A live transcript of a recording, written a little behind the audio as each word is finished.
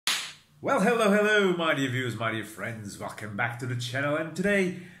Well, hello, my dear viewers, my dear friends. Welcome back to the channel, and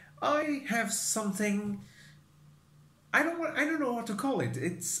today I have something. I don't know what to call it.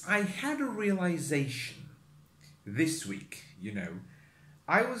 I had a realization this week.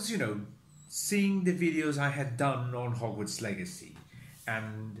 I was seeing the videos I had done on Hogwarts Legacy,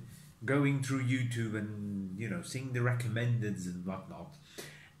 and going through YouTube and seeing the recommendeds and whatnot,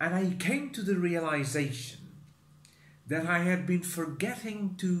 and I came to the realization that I had been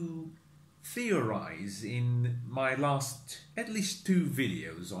forgetting to theorize in my last at least 2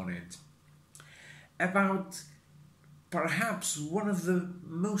 videos on it about perhaps one of the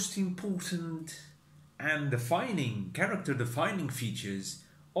most important and character defining features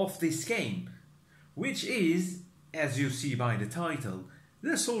of this game, which is, as you see by the title,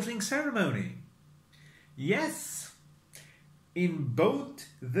 the sorting ceremony. Yes, in both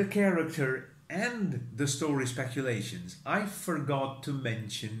the character and the story speculations, I forgot to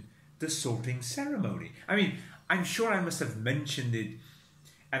mention the sorting ceremony. I mean, I'm sure I must have mentioned it,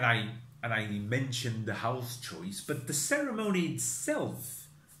 and I mentioned the house choice, but the ceremony itself,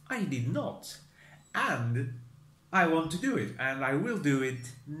 I did not. And I want to do it, and I will do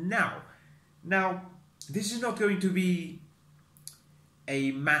it now. Now, this is not going to be a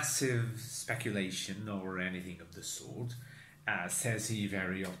massive speculation or anything of the sort, says he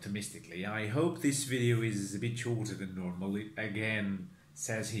very optimistically. I hope this video is a bit shorter than normal, again,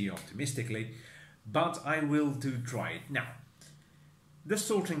 says he optimistically, but I will try it. Now, the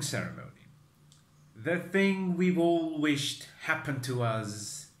sorting ceremony. The thing we've all wished happened to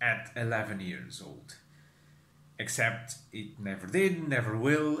us at 11 years old. Except it never did, never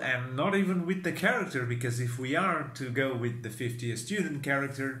will, and not even with the character, because if we are to go with the 50th student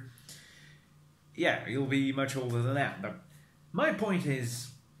character, yeah, he'll be much older than that. But my point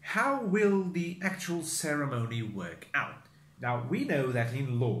is, how will the actual ceremony work out? Now, we know that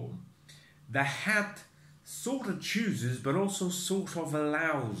in law, the hat sort of chooses, but also sort of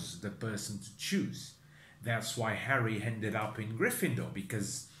allows the person to choose. That's why Harry ended up in Gryffindor,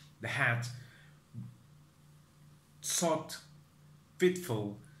 because the hat sought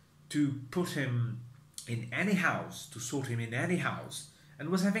fitful to put him in any house, to sort him in any house, and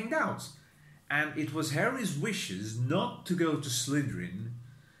was having doubts. And it was Harry's wishes not to go to Slytherin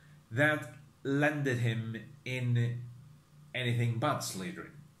that landed him in anything but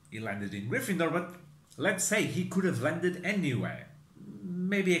Slytherin. He landed in Gryffindor, but let's say he could have landed anywhere,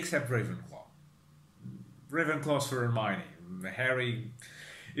 maybe except Ravenclaw. Ravenclaw's for Hermione. Harry,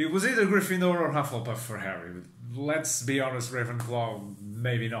 it was either Gryffindor or Hufflepuff for Harry. But let's be honest, Ravenclaw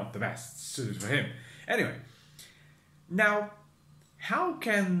maybe not the best suited for him. Anyway, now how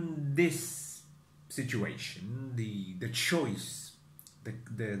can this situation, the choice,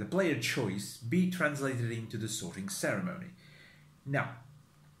 the player choice, be translated into the sorting ceremony? Now,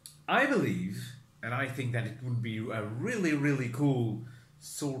 I believe, and I think that it would be a really, really cool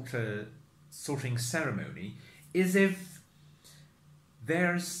sorting ceremony, is if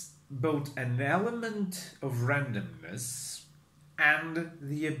there's both an element of randomness and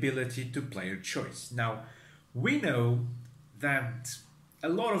the ability to player choice. Now, we know that a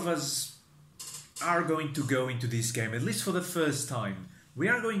lot of us are going to go into this game, at least for the first time. We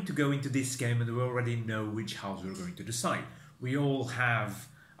are going to go into this game and we already know which house we're going to decide. We all have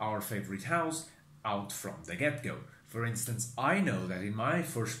our favorite house out from the get-go. For instance, I know that in my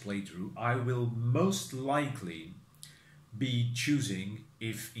first playthrough, I will most likely be choosing,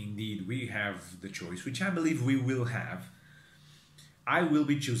 if indeed we have the choice, which I believe we will have, I will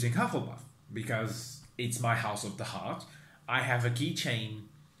be choosing Hufflepuff, because it's my house of the heart. I have a keychain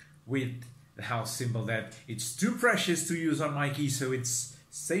with the house symbol that it's too precious to use on my key, so it's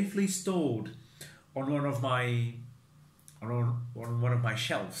safely stored on one of my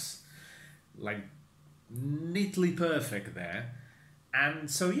shelves, like neatly perfect there. And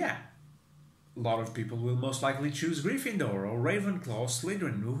so yeah, a lot of people will most likely choose Gryffindor or Ravenclaw,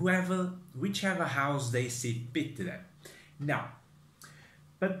 Slytherin, whichever house they see fit to them. Now,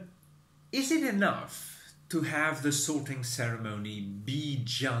 but is it enough to have the sorting ceremony be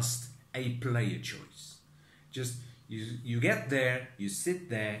just a player choice? Just you get there, you sit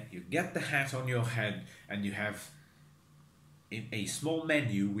there, you get the hat on your head, and you have a small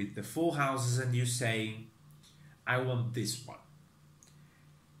menu with the 4 houses, and you say, I want this one.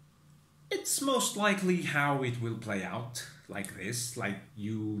 It's most likely how it will play out, like this, like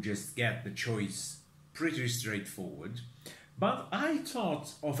you just get the choice pretty straightforward. But I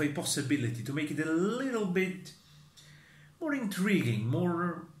thought of a possibility to make it a little bit more intriguing,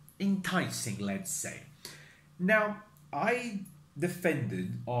 more enticing, let's say. Now, I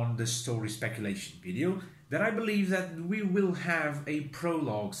defended on the story speculation video that I believe that we will have a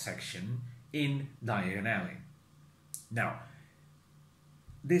prologue section in Diagon Alley. Now,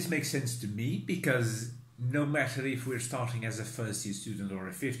 this makes sense to me because no matter if we're starting as a first year student or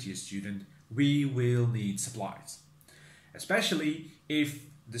a fifth year student, we will need supplies. Especially if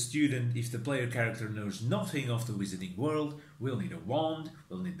the player character knows nothing of the wizarding world, we'll need a wand,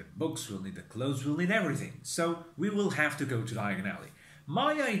 we'll need the books, we'll need the clothes, we'll need everything. So we will have to go to Diagon Alley.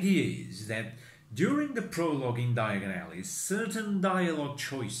 My idea is that during the prologue in Diagon Alley, certain dialogue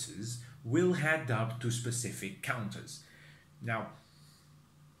choices will add up to specific counters. Now,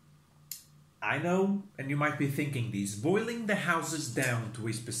 I know, and you might be thinking this, boiling the houses down to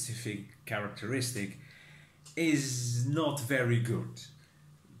a specific characteristic is not very good.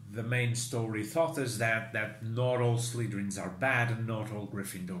 The main story taught us that not all Slytherins are bad and not all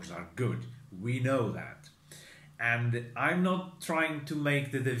Gryffindors are good. We know that. And I'm not trying to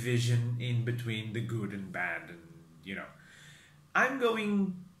make the division in between the good and bad, and you know. I'm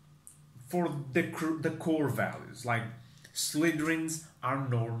going for the core values, like Slytherins are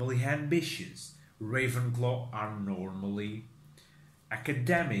normally ambitious, Ravenclaw are normally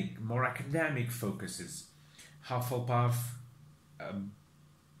academic, more academic focuses, Hufflepuff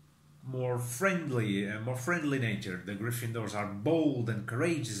more friendly nature, the Gryffindors are bold and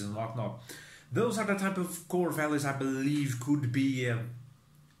courageous and whatnot. Those are the type of core values I believe could be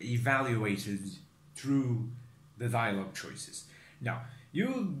evaluated through the dialogue choices. Now,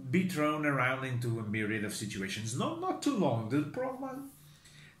 you'll be thrown around into a myriad of situations, not too long, the problem,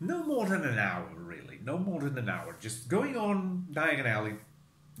 no more than an hour really, no more than an hour, just going on Diagon Alley,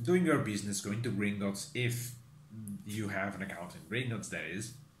 doing your business, going to Gringotts, if you have an account in Gringotts that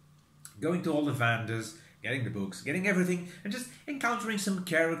is, going to all the vendors, getting the books, getting everything, and just encountering some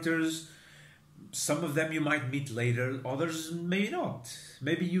characters. Some of them you might meet later, others maybe not.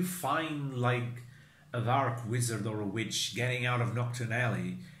 Maybe you find like a dark wizard or a witch getting out of Nocturne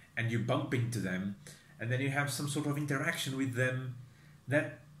Alley and you bump into them and then you have some sort of interaction with them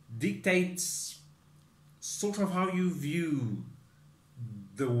that dictates sort of how you view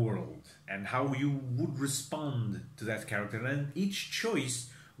the world and how you would respond to that character, and each choice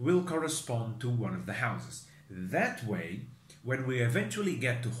will correspond to one of the houses. That way, when we eventually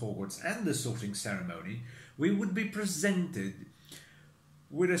get to Hogwarts and the sorting ceremony, we would be presented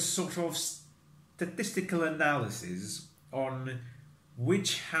with a sort of statistical analysis on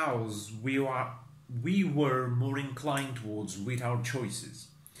which house we were more inclined towards with our choices.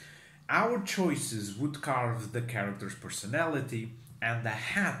 Our choices would carve the character's personality, and the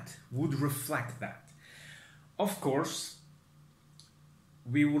hat would reflect that. Of course,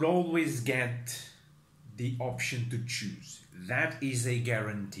 we would always get the option to choose. That is a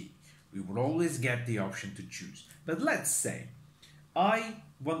guarantee. We would always get the option to choose. But let's say I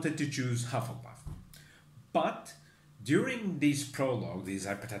wanted to choose Hufflepuff. But during this prologue, this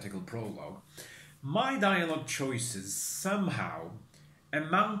hypothetical prologue, my dialogue choices somehow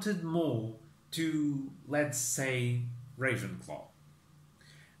amounted more to, let's say, Ravenclaw.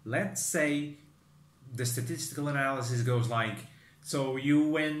 Let's say the statistical analysis goes like, so you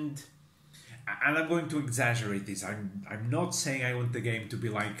went, and I'm going to exaggerate this, I'm not saying I want the game to be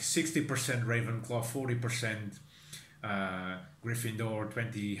like 60% Ravenclaw, 40% Gryffindor,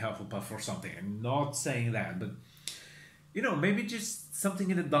 20 Hufflepuff or something. I'm not saying that, but you know, maybe just something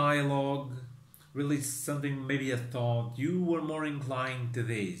in the dialogue, really something, maybe a thought. You were more inclined to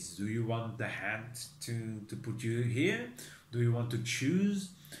this. Do you want the hat to put you here? Do you want to choose?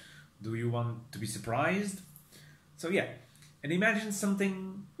 Do you want to be surprised? So yeah, and imagine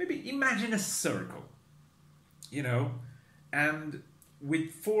something, maybe imagine a circle, you know, and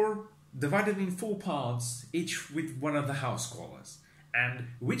with divided in 4 parts, each with one of the house colors. And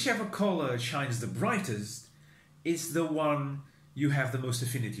whichever color shines the brightest is the one you have the most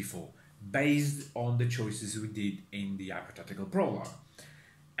affinity for, based on the choices we did in the hypothetical prologue.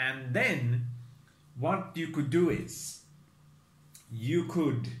 And then what you could do is you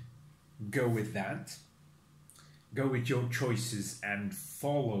could go with that, go with your choices and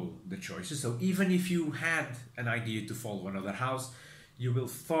follow the choices. So even if you had an idea to follow another house, you will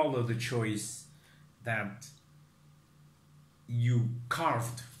follow the choice that you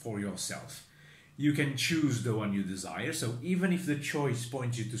carved for yourself. You can choose the one you desire. So even if the choice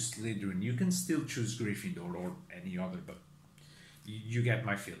points you to Slytherin, you can still choose Gryffindor or any other, but you get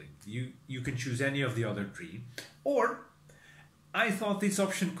my feeling. You can choose any of the other 3. Or, I thought this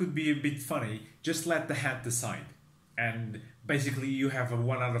option could be a bit funny. Just let the hat decide. And basically you have a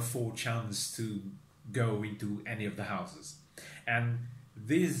 1 out of 4 chance to go into any of the houses. And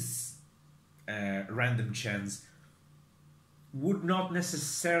this random chance would not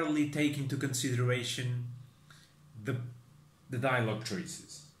necessarily take into consideration the, the dialogue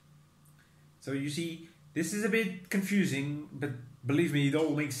choices. So you see, this is a bit confusing, but believe me, it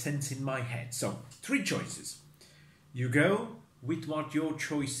all makes sense in my head. So, 3 choices. You go with what your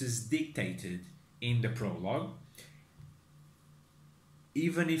choices dictated in the prologue,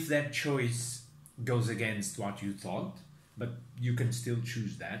 even if that choice goes against what you thought, but you can still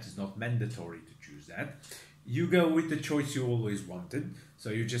choose that. It's not mandatory to choose that. You go with the choice you always wanted, so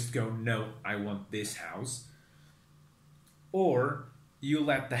you just go, no, I want this house. Or you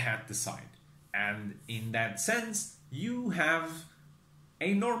let the hat decide. And in that sense, you have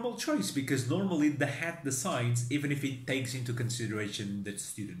a normal choice, because normally the hat decides, even if it takes into consideration the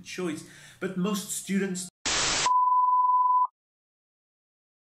student choice. But most students...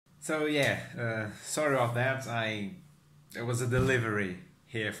 So yeah, sorry about that. There was a delivery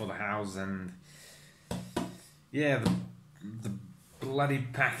here for the house, and yeah, the bloody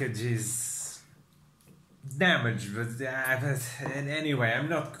package is damaged. But anyway, I'm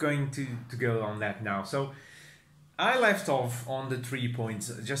not going to go on that now. So I left off on the 3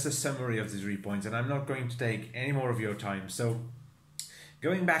 points, just a summary of the 3 points, and I'm not going to take any more of your time. So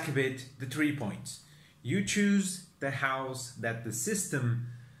going back a bit, the 3 points. You choose the house that the system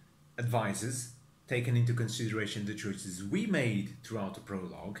advises, taking into consideration the choices we made throughout the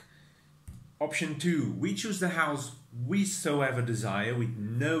prologue. Option 2, we choose the house we so ever desire, with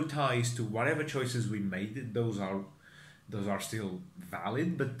no ties to whatever choices we made. Those are still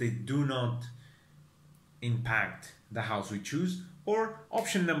valid, but they do not impact the house we choose. Or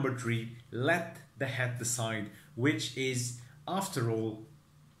option number 3, let the hat decide, which is, after all,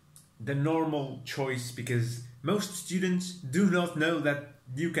 the normal choice, because most students do not know that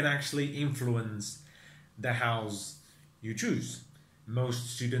you can actually influence the house you choose.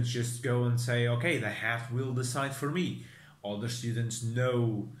 Most students just go and say, okay, the hat will decide for me. Other students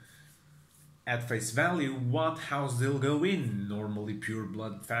know at face value what house they'll go in. Normally pure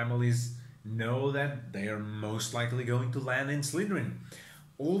blood families know that they are most likely going to land in Slytherin.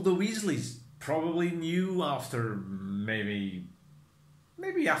 All the Weasleys probably knew after maybe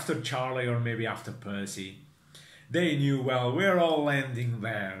after Charlie, or maybe after Percy. They knew, well, we're all landing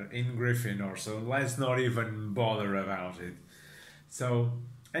there in Gryffindor, so let's not even bother about it. So,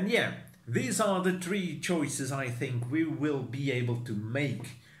 and yeah, these are the 3 choices I think we will be able to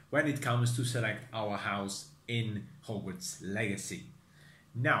make when it comes to select our house in Hogwarts Legacy.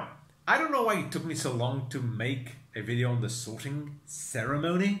 Now, I don't know why it took me so long to make a video on the sorting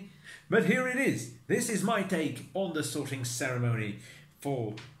ceremony, but here it is. This is my take on the sorting ceremony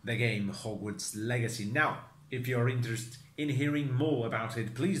for the game Hogwarts Legacy. Now, if you're interested in hearing more about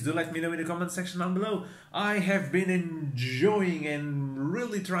it, please do let me know in the comment section down below. I have been enjoying and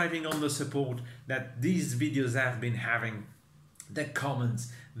really thriving on the support that these videos have been having. The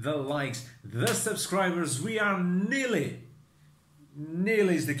comments, the likes, the subscribers. We are nearly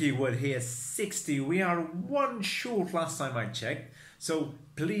is the key word here, 60. We are 1 short last time I checked. So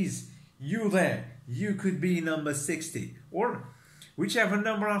please, you there, you could be number 60. Or whichever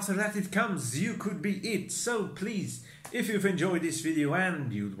number after that it comes, you could be it. So please, if you've enjoyed this video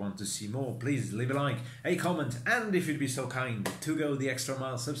and you'd want to see more, please leave a like, a comment, and if you'd be so kind to go the extra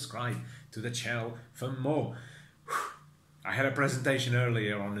mile, subscribe to the channel for more. I had a presentation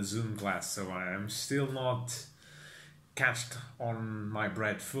earlier on a Zoom class, so I am still not catched on my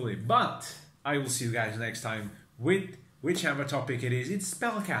bread fully. But I will see you guys next time with whichever topic it is. It's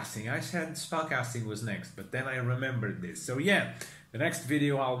spellcasting. I said spellcasting was next, but then I remembered this. So yeah, the next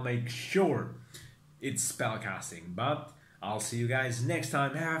video I'll make sure it's spellcasting. But I'll see you guys next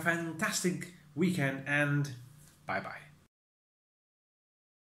time. Have a fantastic weekend and bye-bye.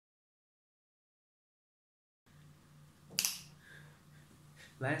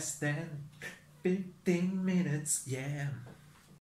 Less than 15 minutes, yeah.